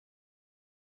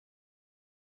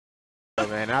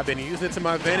man. I've been using it to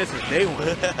my advantage since day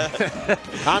one.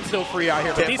 I'm still free out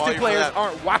here, but these two players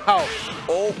aren't. Wow.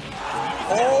 Oh.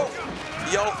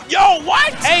 Yo,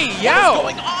 what? Hey, yo.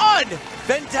 What is going on?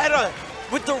 Vendetta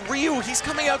with the Ryu. He's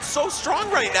coming out so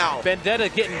strong right now. Vendetta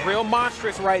getting real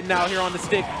monstrous right now here on the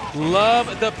stick.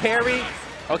 Love the parry.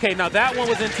 Okay, now that one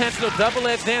was intentional.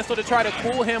 Double-edged dance to try to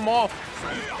cool him off.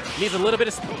 Needs a little bit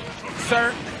of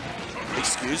sir.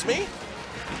 Excuse me?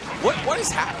 What is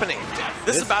happening?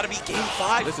 This is about to be game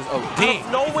 5. This is Out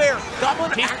of nowhere.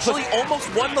 Goblin actually almost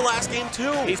won the last game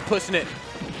too. He's pushing it.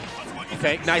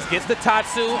 Okay, nice. Gets the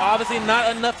Tatsu. Obviously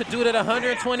not enough to do it at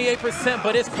 128%,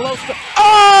 but it's close to.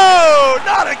 Oh,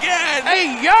 not again!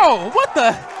 Hey, yo, what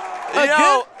the?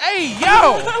 Yo. Hey,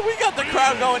 yo. We got the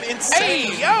crowd going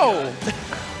insane. Hey, yo.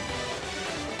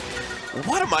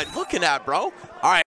 What am I looking at, bro? All right.